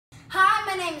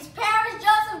my name is Josef,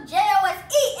 Josef,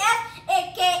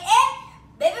 a.k.a.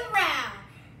 Baby Brown.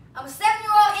 I'm a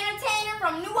 7-year-old entertainer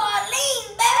from New Orleans,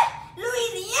 baby,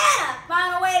 Louisiana.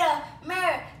 Found a way to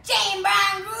marry Jane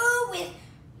Brown groove with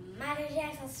Michael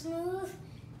Jackson smooth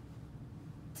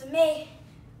to make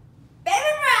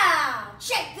Baby Brown.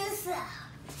 Check this out.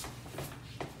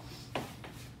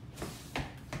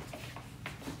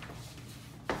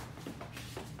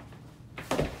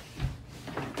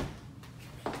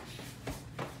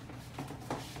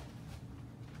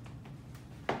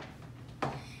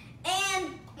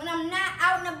 I'm not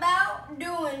out and about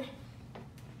doing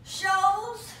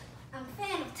shows, I'm a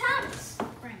fan of Thomas.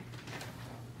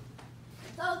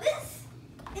 So this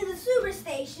is a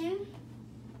superstation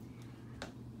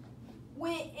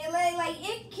with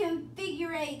it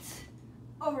configurates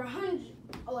over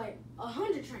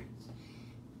 100 trains,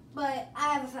 but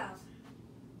I have 1,000.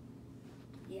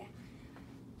 Yeah.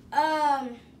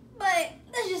 But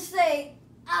let's just say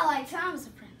I like Thomas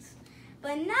the Prince,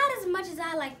 but not as much as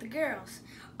I like the girls.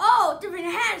 Oh, different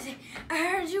Harrison, I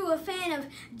heard you were a fan of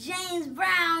James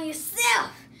Brown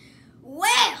yourself.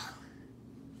 Well,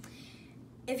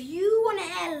 if you want to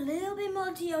add a little bit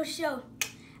more to your show,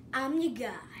 I'm your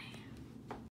guy.